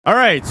All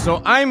right,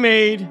 so I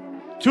made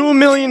 $2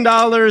 million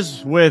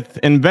with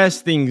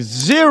investing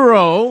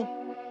zero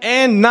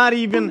and not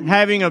even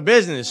having a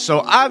business. So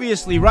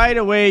obviously right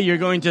away you're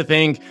going to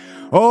think,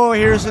 oh,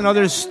 here's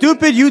another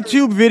stupid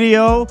YouTube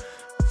video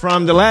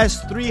from the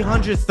last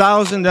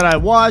 300,000 that I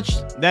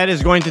watched that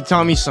is going to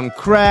tell me some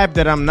crap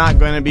that I'm not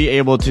going to be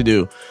able to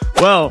do.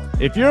 Well,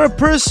 if you're a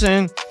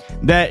person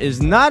that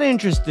is not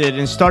interested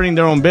in starting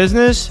their own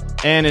business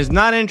and is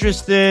not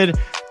interested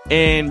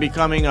in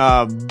becoming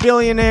a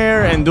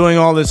billionaire and doing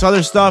all this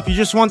other stuff, you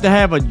just want to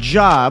have a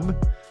job.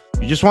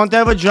 You just want to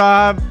have a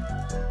job,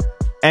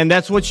 and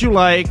that's what you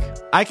like.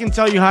 I can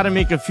tell you how to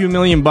make a few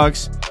million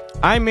bucks.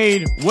 I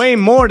made way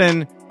more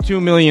than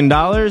 $2 million,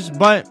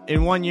 but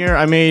in 1 year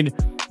I made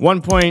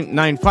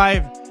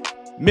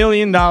 $1.95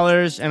 million,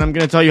 and I'm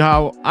going to tell you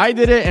how I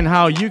did it and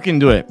how you can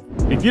do it.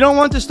 If you don't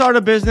want to start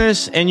a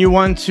business and you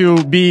want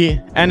to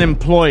be an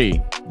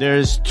employee,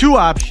 there's two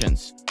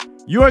options.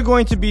 You are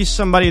going to be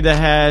somebody that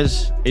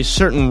has a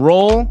certain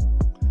role,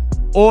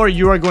 or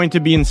you are going to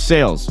be in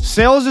sales.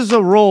 Sales is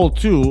a role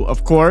too,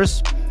 of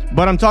course,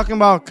 but I'm talking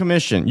about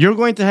commission. You're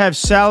going to have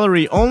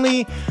salary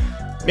only,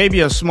 maybe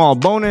a small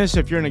bonus.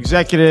 If you're an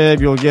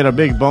executive, you'll get a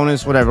big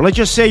bonus, whatever. Let's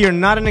just say you're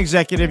not an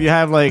executive, you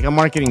have like a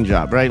marketing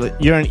job, right?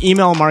 You're an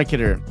email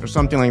marketer or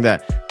something like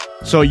that.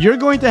 So you're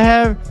going to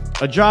have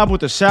a job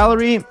with a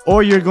salary,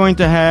 or you're going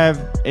to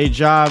have a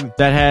job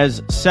that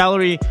has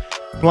salary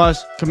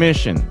plus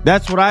commission.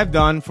 That's what I've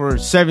done for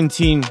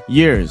 17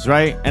 years,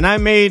 right? And I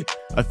made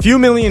a few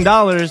 $1 million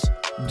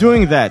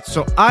doing that.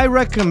 So I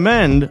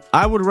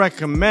would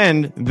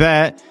recommend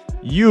that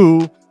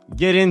you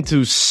get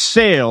into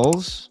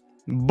sales,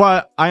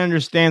 but I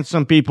understand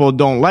some people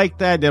don't like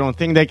that. They don't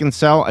think they can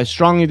sell. I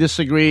strongly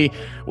disagree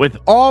with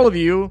all of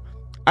you.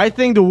 I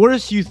think the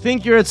worse you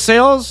think you're at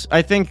sales,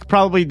 I think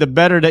probably the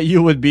better that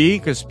you would be,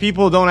 because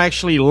people don't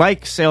actually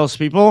like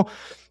salespeople.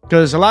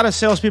 Because a lot of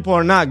salespeople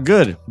are not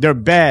good. They're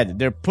bad.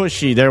 They're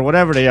pushy. They're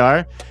whatever they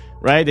are,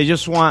 right? They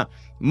just want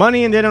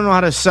money and they don't know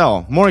how to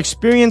sell. More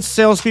experienced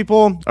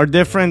salespeople are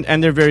different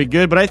and they're very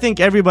good. But I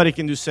think everybody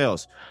can do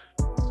sales.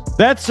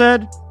 That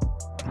said,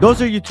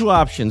 those are your two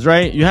options,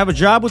 right? You have a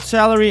job with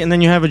salary and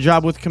then you have a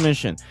job with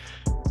commission.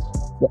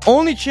 The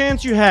only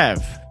chance you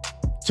have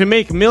to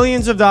make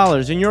millions of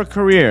dollars in your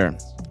career,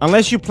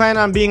 unless you plan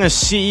on being a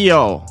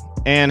CEO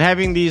and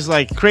having these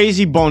like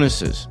crazy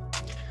bonuses,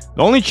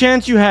 the only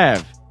chance you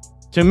have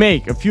to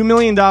make a few $1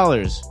 million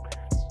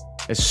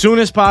as soon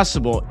as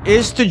possible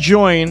is to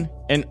join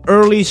an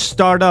early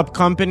startup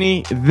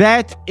company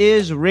that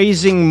is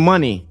raising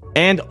money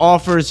and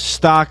offers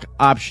stock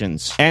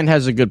options and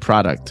has a good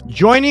product.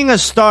 Joining a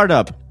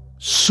startup,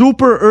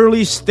 super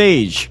early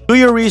stage. Do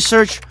your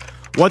research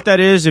what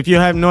that is. If you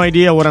have no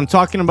idea what I'm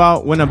talking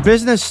about, when a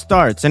business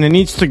starts and it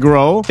needs to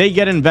grow, they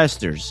get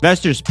investors.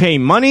 Investors pay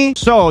money,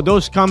 so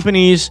those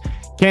companies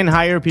can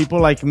hire people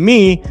like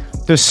me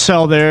to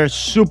sell their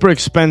super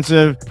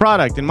expensive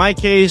product. In my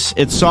case,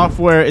 it's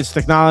software, it's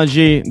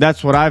technology.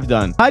 That's what I've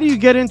done. How do you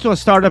get into a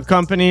startup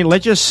company?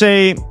 Let's just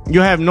say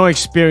you have no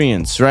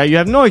experience, right? You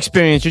have no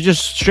experience. You're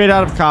just straight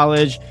out of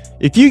college.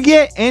 If you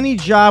get any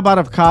job out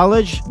of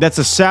college that's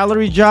a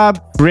salary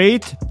job,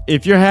 great.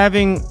 If you're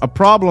having a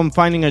problem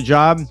finding a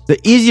job, the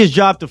easiest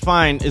job to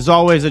find is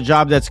always a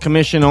job that's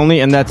commission only,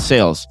 and that's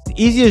sales. The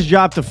easiest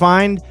job to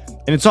find,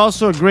 and it's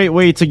also a great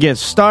way to get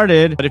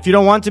started. But if you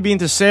don't want to be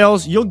into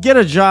sales, you'll get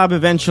a job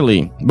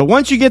eventually. But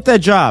once you get that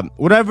job,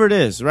 whatever it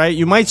is, right?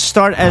 You might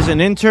start as an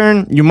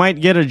intern. You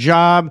might get a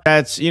job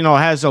that's,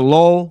 has a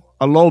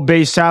low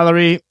base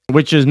salary,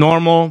 which is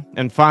normal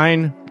and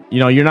fine.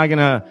 You're not going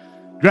to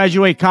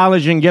graduate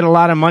college and get a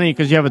lot of money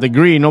because you have a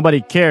degree.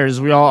 Nobody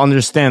cares. We all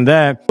understand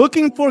that.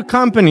 Looking for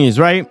companies,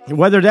 right?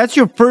 Whether that's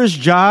your first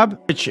job,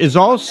 which is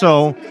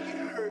also...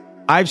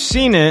 I've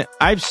seen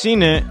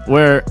it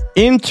where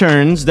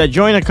interns that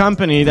join a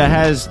company that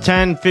has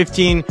 10,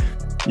 15,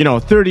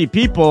 30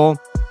 people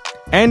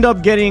end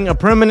up getting a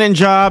permanent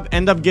job,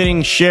 end up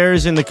getting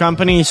shares in the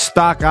company,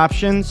 stock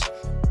options,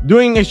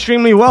 doing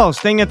extremely well,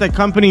 staying at the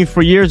company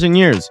for years and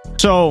years.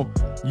 So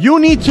you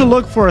need to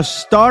look for a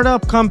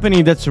startup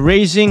company that's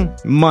raising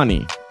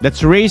money.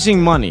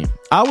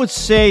 I would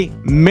say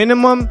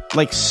minimum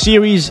like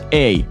Series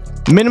A.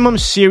 Minimum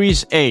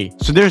Series A.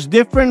 So there's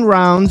different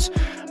rounds.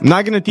 I'm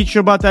not going to teach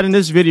you about that in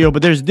this video,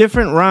 but there's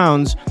different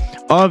rounds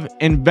of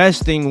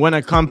investing when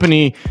a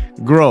company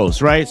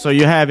grows, right? So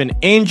you have an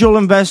angel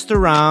investor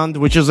round,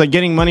 which is like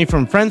getting money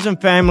from friends and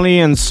family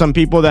and some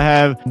people that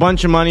have a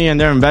bunch of money and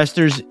they're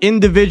investors,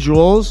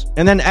 individuals.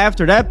 And then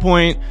after that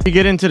point, you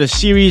get into the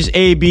Series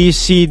A, B,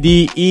 C,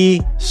 D,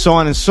 E, so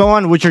on and so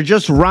on, which are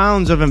just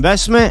rounds of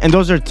investment. And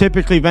those are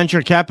typically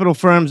venture capital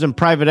firms and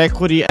private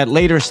equity at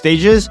later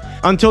stages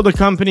until the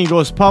company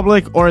goes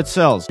public or it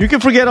sells. You can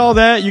forget all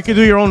that. You can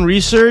do your own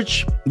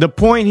research. The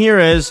point here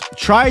is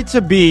try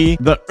to be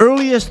the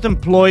earliest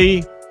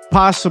employee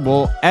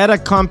possible at a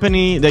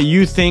company that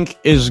you think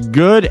is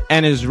good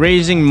and is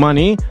raising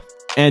money,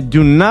 and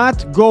do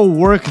not go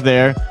work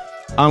there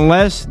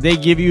unless they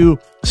give you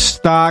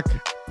stock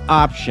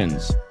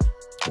options.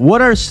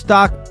 What are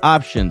stock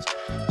options?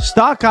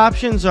 Stock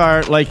options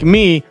are like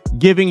me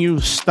giving you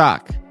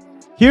stock.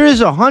 Here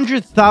is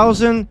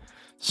 100,000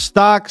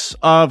 stocks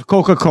of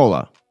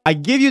Coca-Cola. I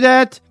give you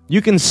that.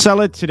 You can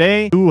sell it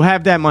today. You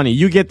have that money.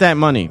 You get that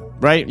money,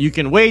 right? You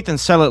can wait and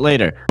sell it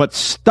later. But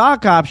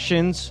stock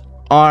options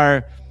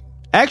are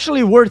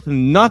actually worth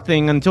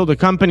nothing until the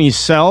company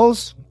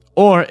sells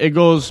or it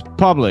goes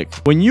public.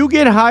 When you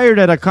get hired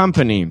at a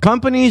company,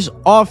 companies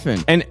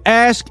often, and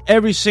ask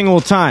every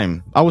single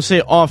time, I would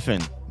say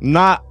often,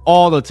 not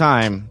all the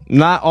time.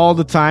 Not all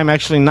the time,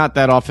 actually not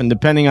that often,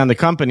 depending on the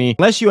company.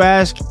 Unless you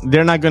ask,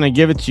 they're not going to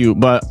give it to you.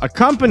 But a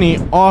company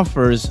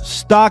offers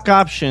stock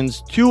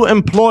options to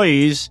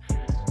employees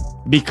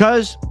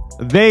because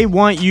they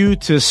want you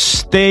to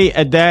stay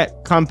at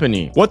that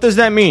company. What does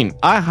that mean?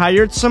 I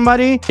hired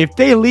somebody. If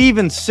they leave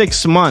in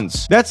 6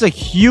 months, that's a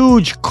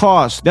huge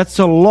cost. That's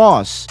a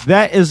loss.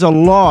 That is a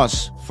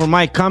loss for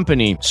my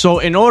company. So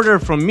in order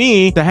for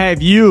me to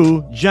have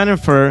you,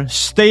 Jennifer,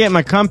 stay at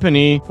my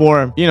company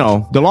for,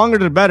 the longer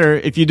the better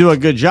if you do a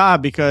good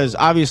job, because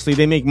obviously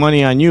they make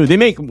money on you. They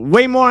make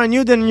way more on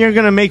you than you're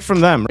going to make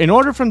from them. In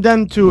order for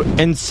them to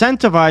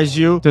incentivize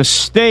you to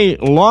stay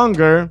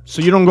longer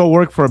so you don't go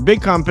work for a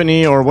big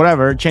company or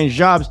whatever, change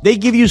jobs, they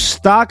give you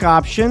stock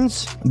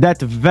options that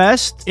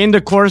vest in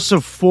the course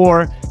of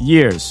 4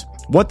 years.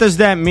 What does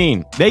that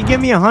mean? They give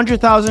me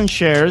 100,000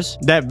 shares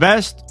that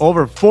vest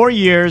over 4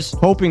 years,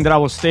 hoping that I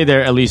will stay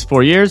there at least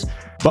 4 years.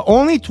 But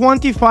only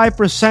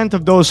 25%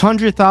 of those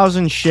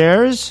 100,000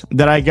 shares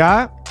that I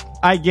got,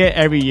 I get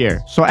every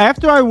year. So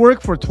after I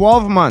work for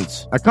 12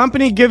 months, a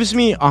company gives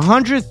me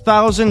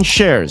 100,000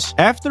 shares.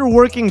 After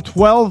working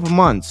 12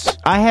 months,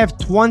 I have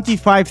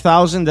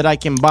 25,000 that I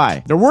can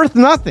buy. They're worth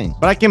nothing,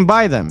 but I can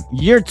buy them.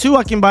 Year 2,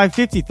 I can buy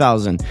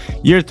 50,000.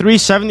 Year 3,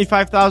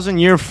 75,000.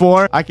 Year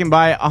 4, I can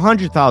buy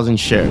 100,000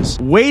 shares.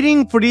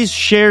 Waiting for these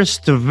shares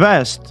to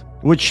vest,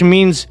 which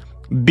means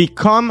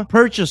become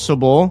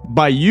purchasable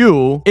by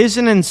you, is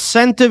an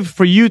incentive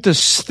for you to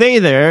stay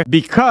there,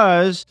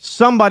 because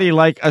somebody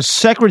like a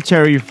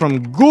secretary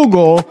from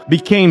Google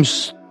became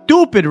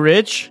stupid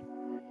rich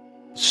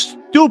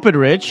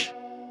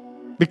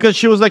because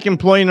she was like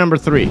employee number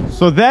 3.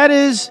 So that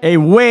is a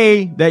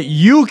way that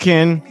you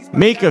can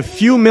make a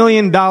few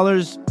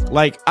 $1,000,000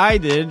 like I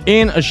did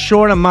in a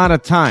short amount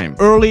of time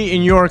early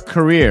in your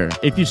career.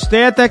 If you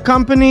stay at that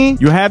company,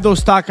 you have those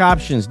stock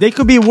options. They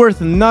could be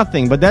worth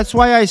nothing, but that's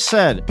why I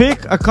said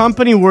pick a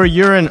company where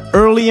you're an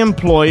early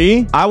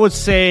employee. I would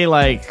say,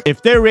 like,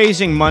 if they're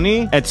raising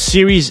money at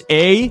Series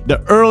A, the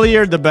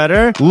earlier the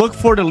better. Look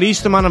for the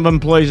least amount of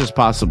employees as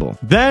possible.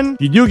 Then,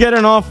 if you do get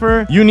an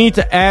offer, you need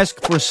to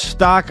ask for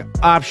stock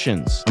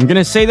options. I'm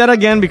gonna say that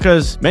again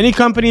because many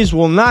companies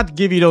will not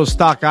give you those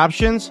stock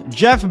options.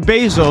 Jeff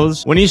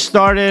Bezos, when he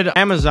started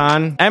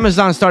Amazon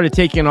started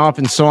taking off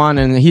and so on,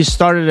 and he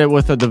started it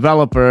with a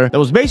developer that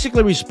was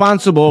basically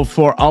responsible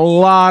for a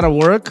lot of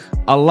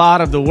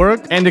the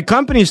work, and the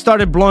company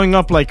started blowing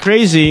up like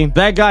crazy.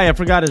 That guy, I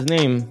forgot his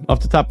name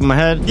off the top of my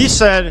head, he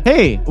said,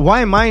 hey,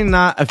 why am I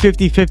not a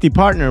 50-50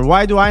 partner?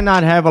 Why do I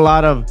not have a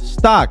lot of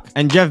stock?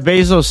 And Jeff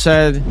Bezos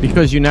said,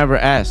 because you never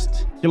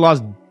asked. He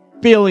lost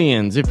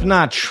billions, if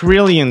not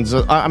trillions.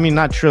 I mean,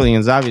 not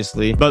trillions,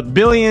 obviously, but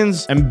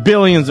billions and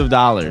billions of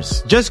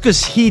dollars just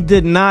because he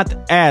did not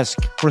ask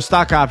for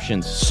stock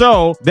options.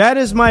 So that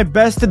is my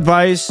best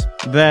advice,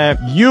 that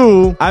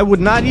I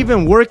would not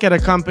even work at a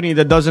company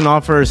that doesn't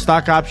offer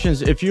stock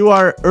options if you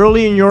are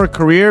early in your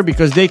career,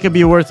 because they could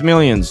be worth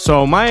millions.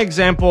 So my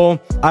example,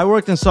 I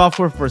worked in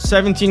software for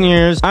 17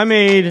 years. I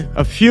made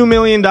a few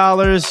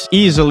 $1,000,000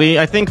 easily.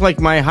 I think like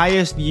my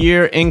highest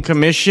year in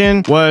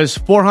commission was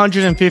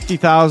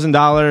 $450,000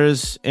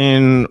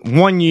 in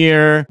 1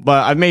 year,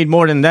 but I've made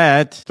more than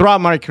that throughout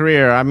my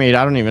career. I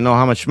don't even know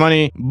how much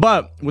money,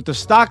 but with the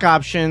stock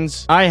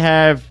options, I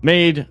have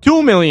made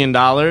 $2 million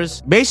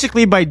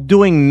basically by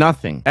doing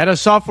nothing at a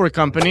software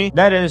company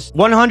that is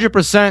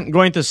 100%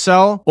 going to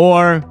sell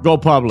or go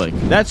public.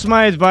 That's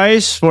my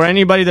advice for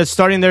anybody that's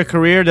starting their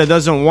career that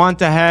doesn't want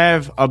to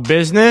have a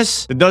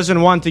business, that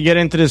doesn't want to get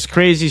into this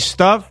crazy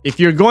stuff. If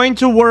you're going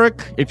to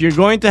work, if you're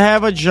going to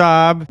have a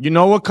job, you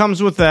know what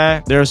comes with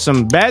that. There are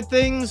some bad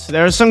things,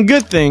 there are some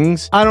good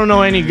things. I don't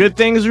know any good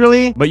things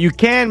really, but you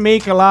can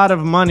make a lot of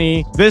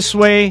money this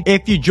way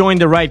if you join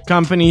the right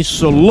company.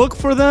 So look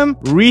for them,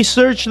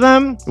 research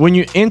them. When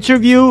you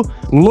interview,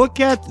 look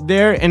at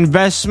their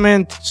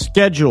investment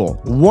schedule.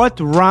 What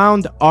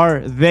round are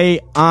they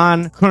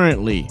on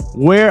currently?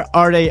 Where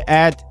are they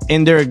at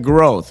in their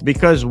growth?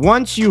 Because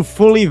once you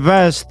fully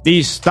vest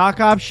these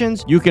stock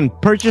options, you can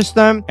purchase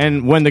them.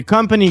 And when the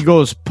company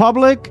goes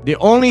public, the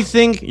only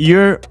thing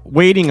you're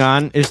waiting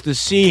on is to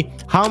see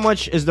how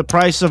much is the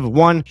price of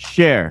one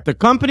share. The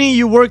company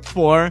you worked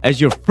for as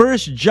your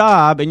first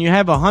job and you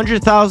have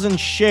 100,000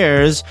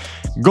 shares,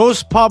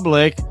 goes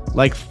public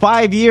like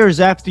 5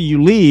 years after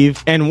you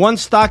leave, and one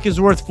stock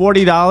is worth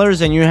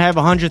 $40 and you have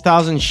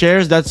 100,000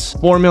 shares, that's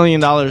 $4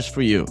 million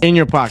for you in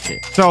your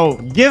pocket. So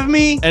give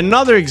me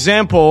another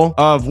example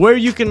of where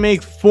you can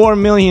make $4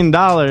 million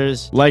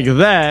like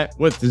that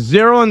with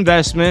zero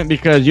investment,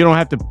 because you don't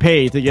have to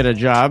pay to get a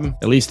job,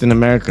 at least in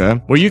America,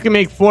 where you can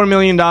make $4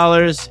 million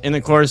in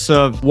the course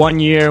of 1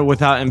 year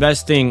without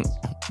investing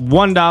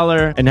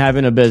 $1 and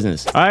having a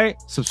business. All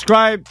right,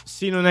 subscribe.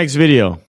 See you in the next video.